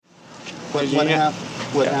What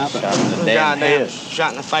happened? Shot in the damn head.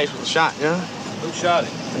 Shot in the face with a shotgun. Who shot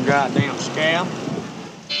him? The goddamn scab.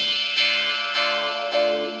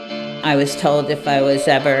 I was told if I was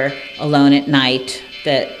ever alone at night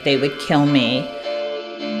that they would kill me.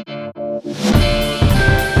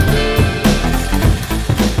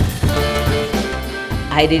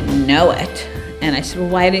 I didn't know it. And I said, well,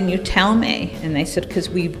 why didn't you tell me? And they said, because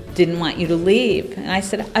we didn't want you to leave. And I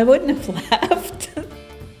said, I wouldn't have left.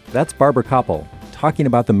 That's Barbara Kopple talking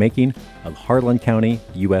about the making of Harlan County,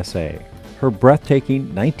 USA, her breathtaking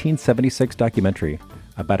 1976 documentary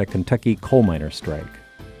about a Kentucky coal miners' strike.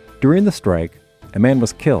 During the strike, a man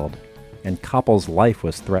was killed, and Kopple's life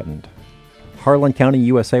was threatened. Harlan County,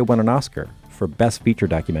 USA won an Oscar for Best Feature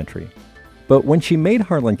Documentary. But when she made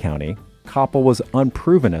Harlan County, Kopple was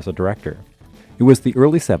unproven as a director. It was the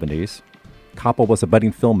early 70s. Kopple was a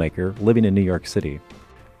budding filmmaker living in New York City.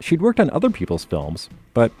 She'd worked on other people's films,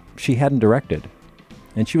 but she hadn't directed,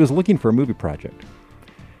 and she was looking for a movie project.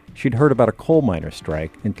 She'd heard about a coal miners'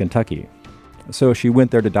 strike in Kentucky, so she went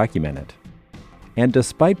there to document it. And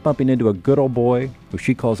despite bumping into a good old boy who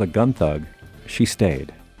she calls a gun thug, she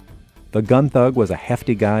stayed. The gun thug was a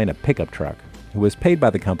hefty guy in a pickup truck who was paid by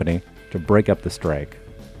the company to break up the strike.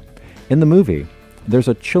 In the movie, there's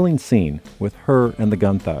a chilling scene with her and the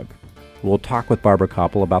gun thug. We'll talk with Barbara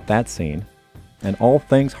Kopple about that scene and all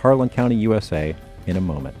things Harlan County, USA in a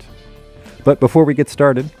moment. But before we get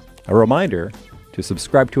started, a reminder to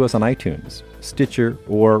subscribe to us on iTunes, Stitcher,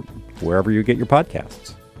 or wherever you get your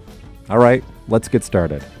podcasts. All right, let's get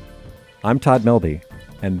started. I'm Todd Melby,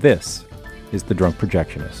 and this is The Drunk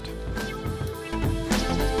Projectionist.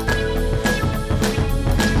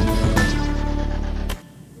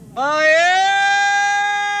 Oh, yeah!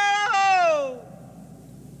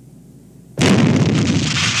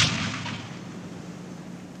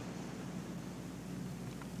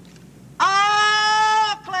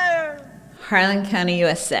 Harlan County,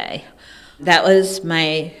 USA. That was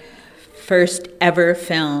my first ever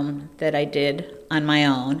film that I did on my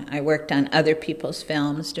own. I worked on other people's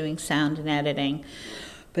films doing sound and editing,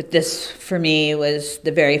 but this for me was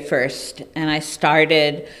the very first. And I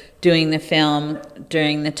started doing the film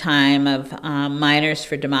during the time of Miners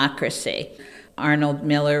for Democracy. Arnold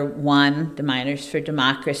Miller won the Miners for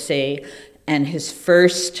Democracy, and his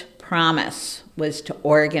first promise was to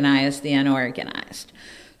organize the unorganized.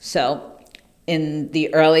 So in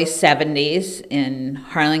the early 70s in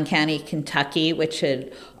Harlan County, Kentucky, which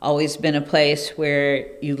had always been a place where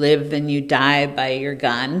you live and you die by your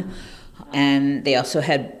gun. And they also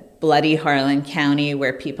had bloody Harlan County,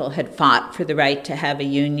 where people had fought for the right to have a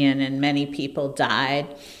union, and many people died.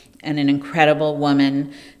 And an incredible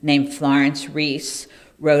woman named Florence Reese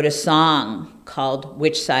wrote a song called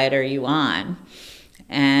Which Side Are You On?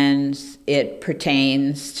 And it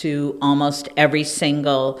pertains to almost every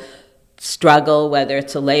single struggle, whether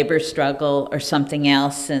it's a labor struggle or something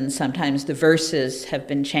else, and sometimes the verses have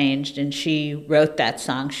been changed, and she wrote that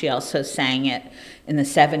song. She also sang it in the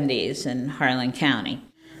 70s in Harlan County.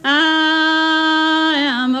 I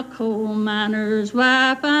am a coal miner's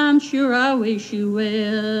wife, I'm sure I wish you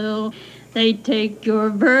well. They take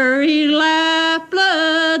your very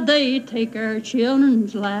lifeblood, they take our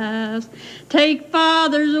children's lives, take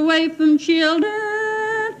fathers away from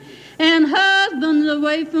children, and husbands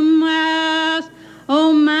away from wives.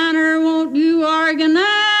 Oh, miner, won't you organize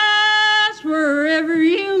wherever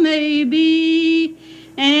you may be,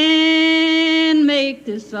 and make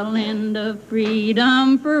this a land of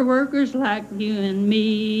freedom for workers like you and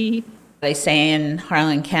me. They say in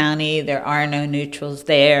Harlan County there are no neutrals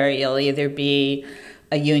there. You'll either be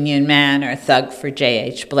a union man or a thug for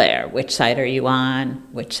J.H. Blair. Which side are you on?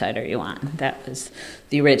 Which side are you on? That was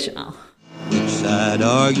the original. Which side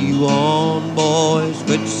are you on, boys?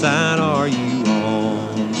 Which side are you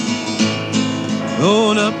on?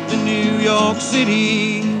 Growing up in New York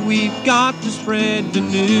City, we've got to spread the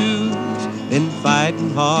news. Been fighting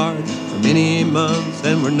hard for many months,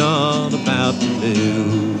 and we're not about to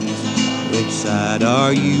lose. Which side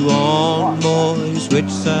are you on, boys? Which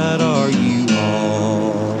side are you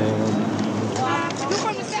on?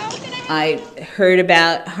 I heard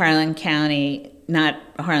about Harlan County, not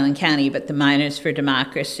Harlan County, but the Miners for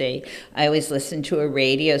Democracy. I always listened to a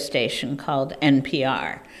radio station called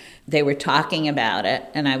NPR. They were talking about it,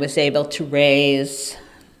 and I was able to raise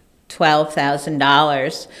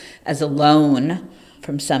 $12,000 as a loan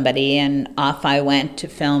from somebody, and off I went to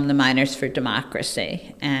film the Miners for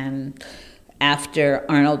Democracy. And after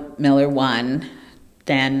Arnold Miller won,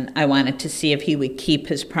 then I wanted to see if he would keep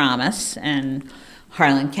his promise, and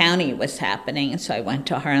Harlan County was happening, so I went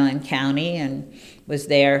to Harlan County and was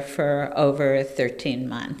there for over 13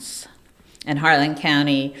 months. And Harlan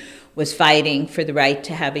County was fighting for the right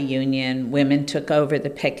to have a union. Women took over the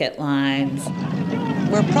picket lines.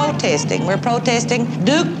 We're protesting. We're protesting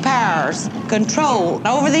Duke Power's control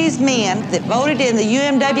over these men that voted in the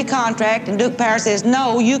UMW contract, and Duke Power says,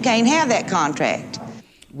 no, you can't have that contract.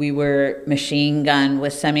 We were machine gunned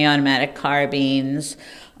with semi-automatic carbines.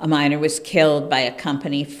 A miner was killed by a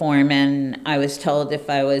company foreman. I was told if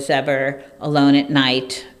I was ever alone at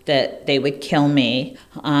night that they would kill me.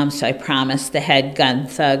 So I promised the head gun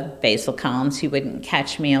thug, Basil Collins, he wouldn't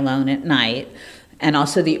catch me alone at night. And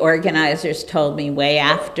also the organizers told me way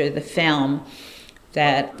after the film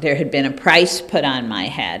that there had been a price put on my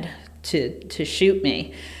head to shoot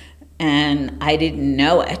me. And I didn't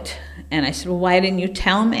know it. And I said, well, why didn't you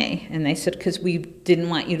tell me? And they said, because we didn't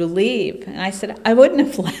want you to leave. And I said, I wouldn't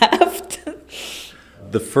have left.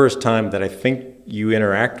 The first time that I think you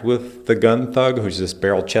interact with the gun thug, who's this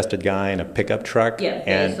barrel-chested guy in a pickup truck. Yeah,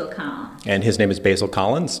 Basil Collins. And his name is Basil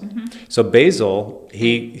Collins. Mm-hmm. So Basil,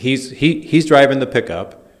 he's driving the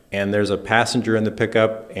pickup, and there's a passenger in the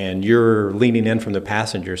pickup, and you're leaning in from the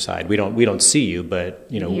passenger side. We don't see you, but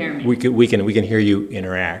we can hear you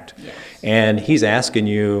interact. Yes. And he's asking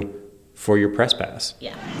you for your press pass.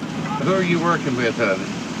 Yeah. Who are you working with, honey?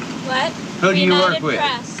 What? Who do you work United with?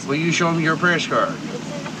 Press. Will you show me your press card?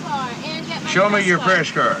 It's in the car. And get my Show me press your card.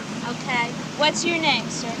 press card. Okay. What's your name,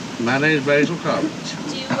 sir? My name is Basil Collins.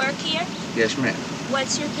 Do you work here? Yes, ma'am.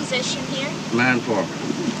 What's your position here? Line foreman.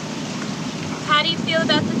 How do you feel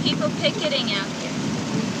about the people picketing out here?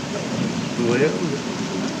 Well,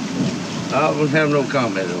 I will have no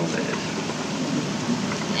comment on that.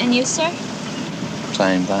 And you, sir?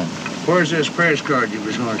 Same thing. Where's this press card you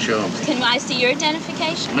was going to show me? Can I see your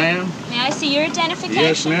identification? Ma'am? May I see your identification?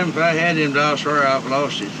 Yes, ma'am. If I had him, I swear I've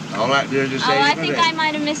lost it. All I can do is just say I think I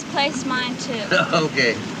might have misplaced mine, too.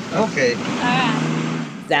 Okay. All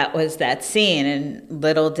right. That was that scene, and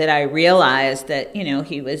little did I realize that,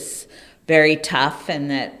 he was very tough, and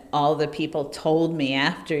that all the people told me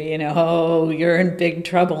after, oh, you're in big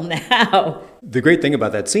trouble now. The great thing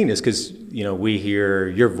about that scene is because, we hear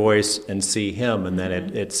your voice and see him, and then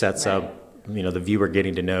it sets up, the viewer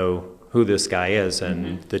getting to know who this guy is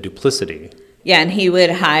and the duplicity. Yeah, and he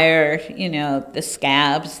would hire, the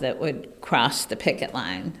scabs that would cross the picket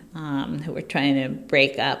line, who were trying to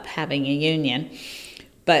break up having a union.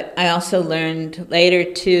 But I also learned later,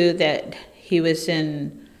 too, that he was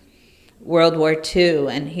in World War II,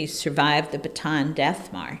 and he survived the Bataan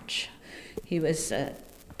Death March. He was a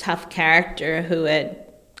tough character who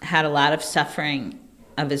had a lot of suffering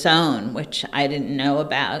of his own, which I didn't know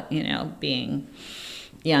about, being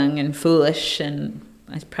young and foolish, and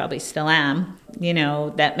I probably still am.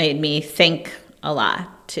 That made me think a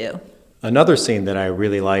lot, too. Another scene that I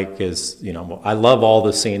really like is, I love all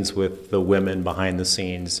the scenes with the women behind the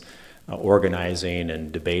scenes organizing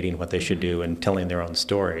and debating what they should do and telling their own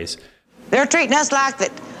stories. They're treating us like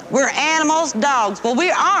that we're animals, dogs. Well,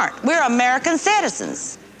 we aren't. We're American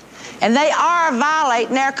citizens. And they are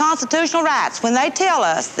violating their constitutional rights when they tell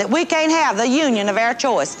us that we can't have the union of our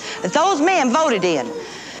choice that those men voted in.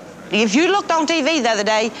 If you looked on TV the other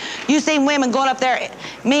day, you seen women going up there,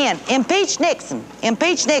 men, impeach Nixon,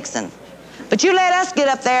 impeach Nixon. But you let us get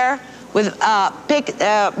up there with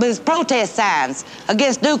protest signs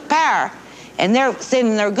against Duke Power, and they're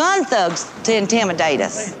sending their gun thugs to intimidate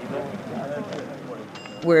us.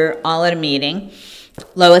 We're all at a meeting.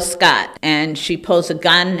 Lois Scott, and she pulls a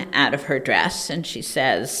gun out of her dress, and she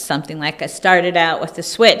says something like, I started out with a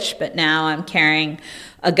switch, but now I'm carrying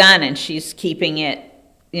a gun, and she's keeping it,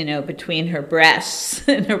 between her breasts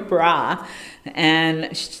and her bra.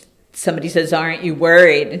 And somebody says, aren't you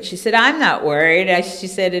worried? And she said, I'm not worried. She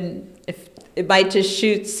said, and if it might just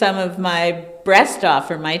shoot some of my breast off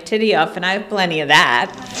or my titty off, and I have plenty of that.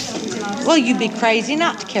 Well, you'd be crazy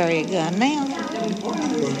not to carry a gun now.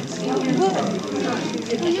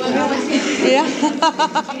 Yeah.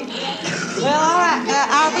 Well, all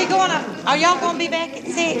right. Are y'all going to be back at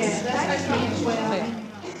 6?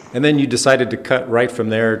 And then you decided to cut right from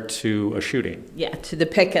there to a shooting. Yeah, to the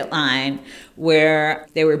picket line where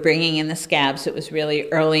they were bringing in the scabs. It was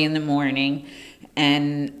really early in the morning,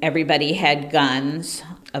 and everybody had guns.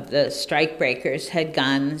 Of the strikebreakers had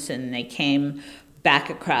guns, and they came back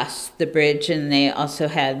across the bridge, and they also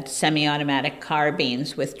had semi-automatic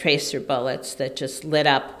carbines with tracer bullets that just lit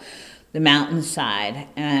up the mountainside.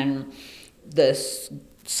 And the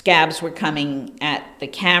scabs were coming at the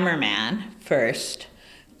cameraman first.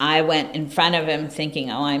 I went in front of him thinking,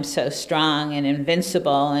 oh, I'm so strong and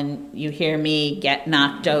invincible, and you hear me get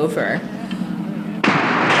knocked over.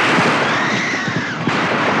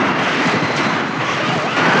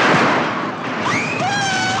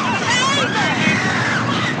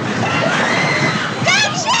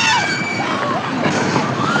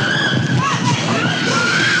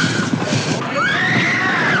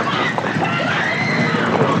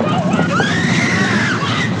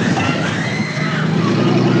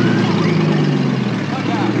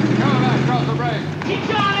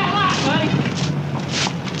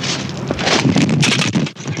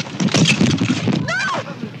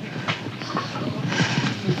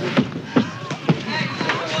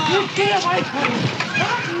 Get away from me!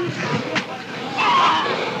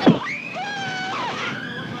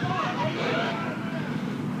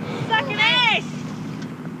 Sucking ass!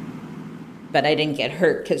 But I didn't get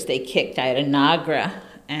hurt because they kicked. I had a Nagra,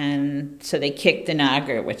 and so they kicked the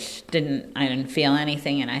Nagra, which I didn't feel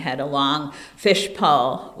anything, and I had a long fish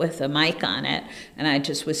pole with a mic on it, and I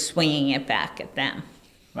just was swinging it back at them.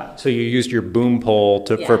 Wow. So you used your boom pole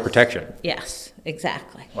for protection? Yes,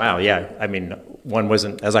 exactly. Wow, yeah. I mean, one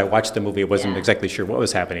wasn't, as I watched the movie, it wasn't exactly sure what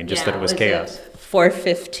was happening, just that it was chaos. A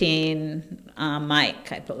 415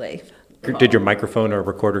 mic, I believe. Did your microphone or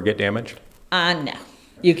recorder get damaged? No.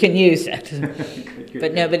 You can use it.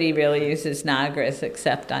 But nobody really uses Nagras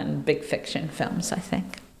except on big fiction films, I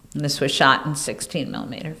think. And this was shot in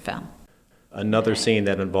 16mm film. Another scene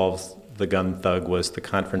that involves the gun thug was the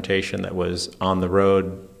confrontation that was on the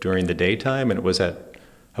road during the daytime, and it was at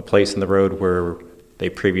a place in the road where they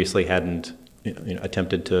previously hadn't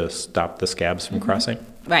attempted to stop the scabs from crossing.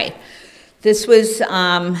 Right. This was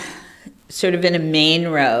sort of in a main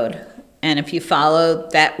road, and if you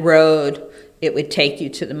followed that road, it would take you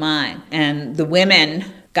to the mine. And the women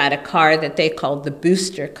got a car that they called the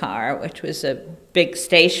booster car, which was a big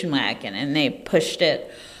station wagon, and they pushed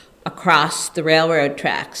it across the railroad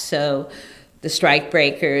tracks. So the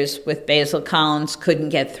strikebreakers with Basil Collins couldn't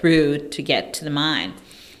get through to get to the mine.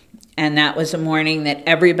 And that was a morning that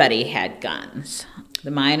everybody had guns.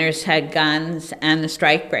 The miners had guns and the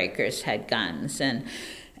strikebreakers had guns. And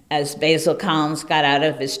as Basil Collins got out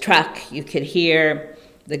of his truck, you could hear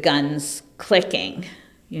the guns clicking,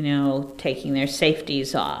 taking their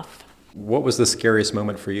safeties off. What was the scariest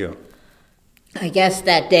moment for you? I guess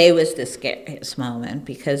that day was the scariest moment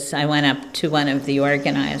because I went up to one of the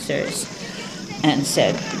organizers and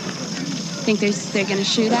said, Think they're going to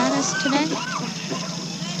shoot at us today?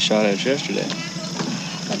 Shot at us yesterday.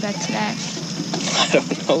 What about today? I don't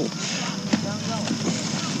know.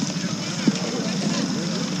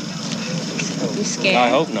 You scared? I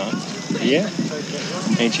hope not. Yeah.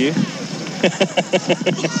 Ain't you?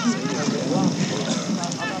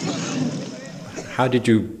 How did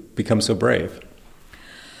you become so brave?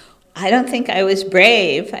 I don't think I was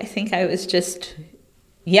brave. I think I was just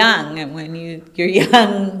young. And when you're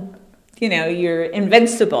young, you're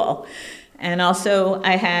invincible. And also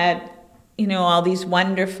I had, all these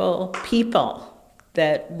wonderful people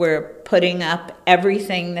that were putting up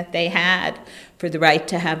everything that they had for the right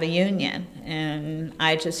to have a union. And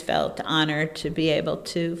I just felt honored to be able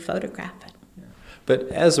to photograph it. But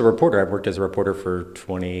as a reporter, I've worked as a reporter for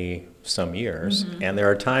 20-some years, and there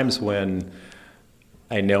are times when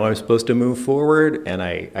I know I'm supposed to move forward, and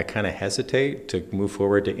I kind of hesitate to move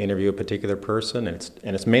forward to interview a particular person, and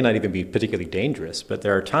it may not even be particularly dangerous, but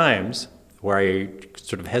there are times where I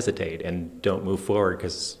sort of hesitate and don't move forward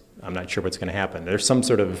because I'm not sure what's going to happen. There's some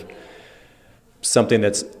sort of something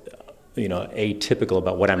that's atypical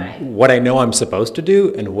about what I know I'm supposed to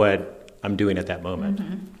do and what I'm doing at that moment.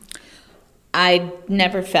 I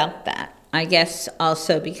never felt that. I guess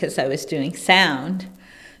also because I was doing sound,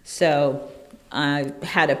 so I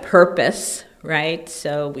had a purpose, right?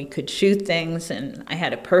 So we could shoot things, and I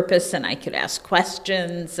had a purpose, and I could ask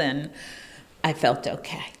questions, and I felt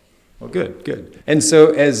okay. Well, good. And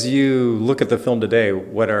so as you look at the film today,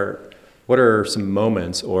 what are some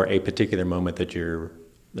moments or a particular moment that you're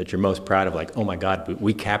most proud of, like, oh my God,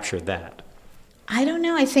 we captured that? I don't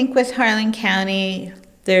know. I think with Harlan County,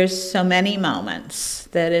 there's so many moments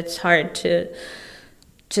that it's hard to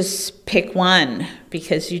just pick one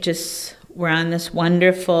because you just were on this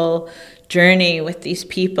wonderful journey with these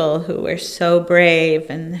people who were so brave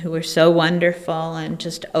and who were so wonderful and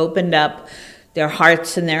just opened up their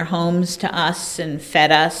hearts and their homes to us and fed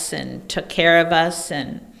us and took care of us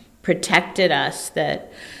and protected us,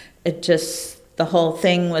 that the whole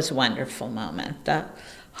thing was a wonderful moment. The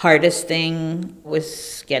hardest thing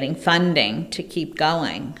was getting funding to keep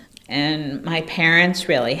going. And my parents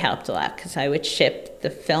really helped a lot because I would ship the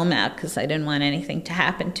film out because I didn't want anything to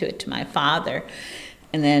happen to it to my father,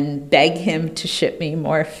 and then beg him to ship me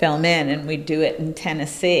more film in, and we'd do it in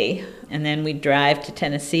Tennessee. And then we'd drive to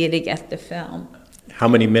Tennessee to get the film. How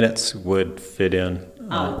many minutes would fit in?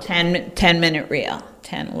 10-minute reel,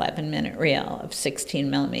 10, 11-minute reel of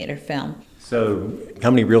 16mm film. So how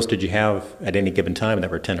many reels did you have at any given time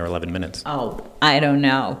that were 10 or 11 minutes? Oh, I don't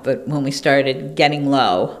know. But when we started getting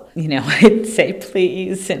low, I'd say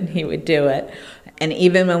please, and he would do it. And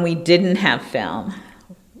even when we didn't have film,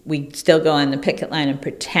 we'd still go on the picket line and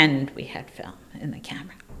pretend we had film in the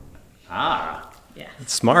camera. Ah. Yeah.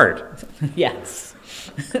 It's smart. Yes.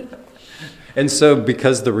 And so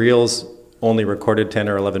because the reels only recorded 10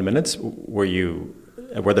 or 11 minutes, were you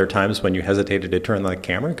Were there times when you hesitated to turn on the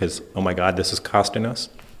camera because, oh my God, this is costing us?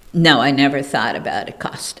 No, I never thought about it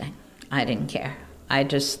costing. I didn't care. I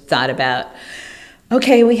just thought about,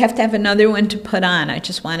 okay, we have to have another one to put on. I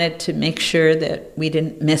just wanted to make sure that we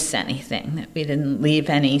didn't miss anything, that we didn't leave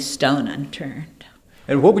any stone unturned.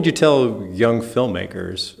 And what would you tell young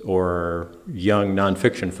filmmakers or young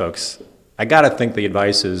nonfiction folks? I got to think the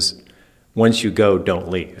advice is, once you go, don't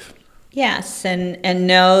leave. Yes, and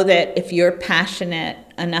know that if you're passionate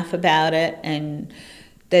enough about it, and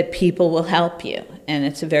that people will help you. And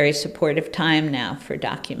it's a very supportive time now for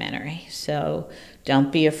documentary. So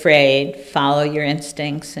don't be afraid, follow your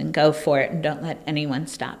instincts and go for it, and don't let anyone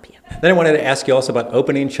stop you. Then I wanted to ask you also about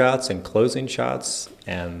opening shots and closing shots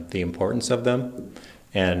and the importance of them.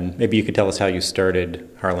 And maybe you could tell us how you started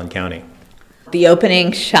Harlan County. The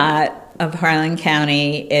opening shot of Harlan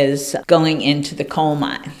County is going into the coal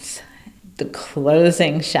mines. The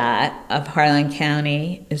closing shot of Harlan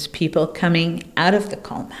County is people coming out of the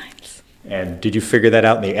coal mines. And did you figure that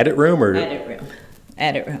out in the edit room? Or?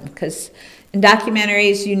 Edit room, because in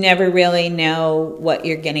documentaries you never really know what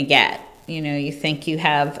you're going to get. You know, you think you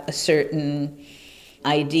have a certain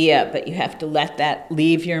idea, but you have to let that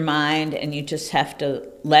leave your mind, and you just have to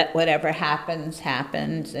let whatever happens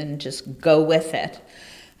and just go with it.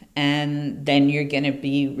 And then you're going to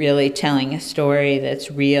be really telling a story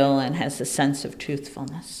that's real and has a sense of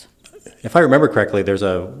truthfulness. If I remember correctly, there's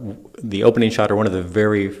the opening shot, or one of the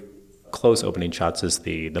very close opening shots, is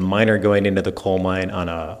the miner going into the coal mine on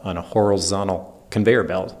a horizontal conveyor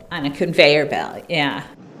belt. On a conveyor belt, yeah.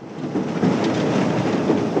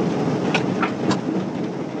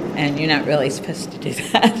 And you're not really supposed to do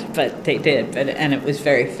that, but they did, and it was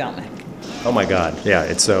very filmic. Oh my God! Yeah,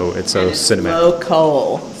 it's so cinematic. Low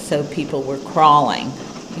coal, so people were crawling.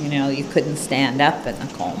 You know, you couldn't stand up in the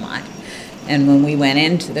coal mine. And when we went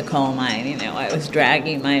into the coal mine, you know, I was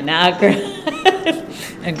dragging my Nagra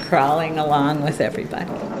and crawling along with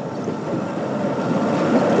everybody.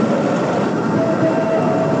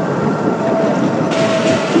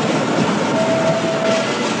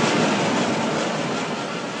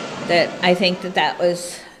 I think that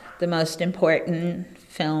was the most important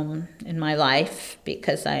film in my life,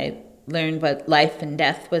 because I learned what life and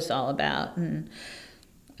death was all about, and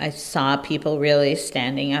I saw people really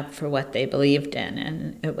standing up for what they believed in,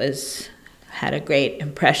 and it had a great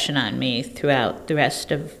impression on me throughout the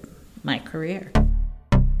rest of my career.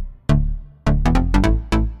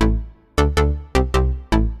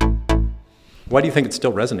 Why do you think it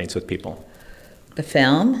still resonates with people? The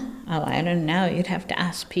film? Oh, I don't know. You'd have to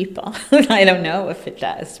ask people. I don't know if it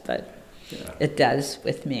does, but yeah. It does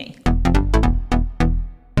with me.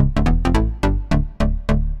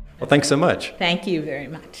 Well, thanks so much. Thank you very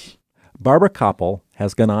much. Barbara Kopple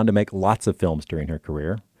has gone on to make lots of films during her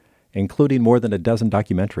career, including more than a dozen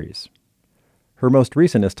documentaries. Her most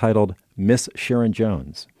recent is titled Miss Sharon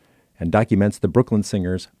Jones, and documents the Brooklyn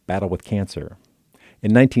singer's battle with cancer.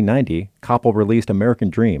 In 1990, Kopple released American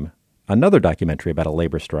Dream, another documentary about a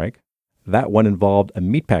labor strike. That one involved a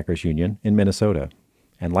meatpackers union in Minnesota.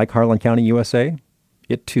 And like Harlan County USA,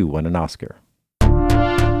 it too won an Oscar.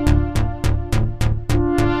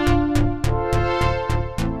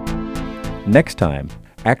 Next time,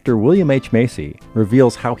 actor William H. Macy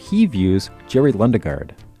reveals how he views Jerry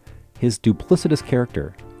Lundegaard, his duplicitous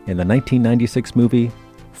character in the 1996 movie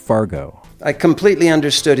Fargo. I completely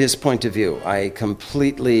understood his point of view. I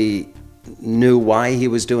completely knew why he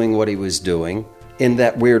was doing what he was doing in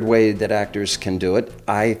that weird way that actors can do it.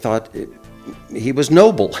 I thought he was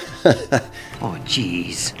noble. Oh,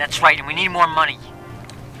 geez. That's right, and we need more money.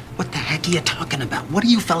 What the heck are you talking about? What do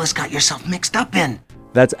you fellas got yourself mixed up in?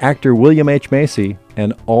 That's actor William H. Macy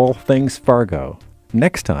and all things Fargo,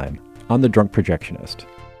 next time on The Drunk Projectionist.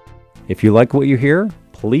 If you like what you hear,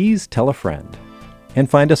 please tell a friend. And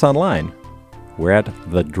find us online. We're at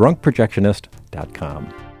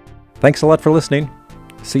thedrunkprojectionist.com. Thanks a lot for listening.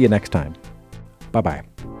 See you next time. Bye-bye.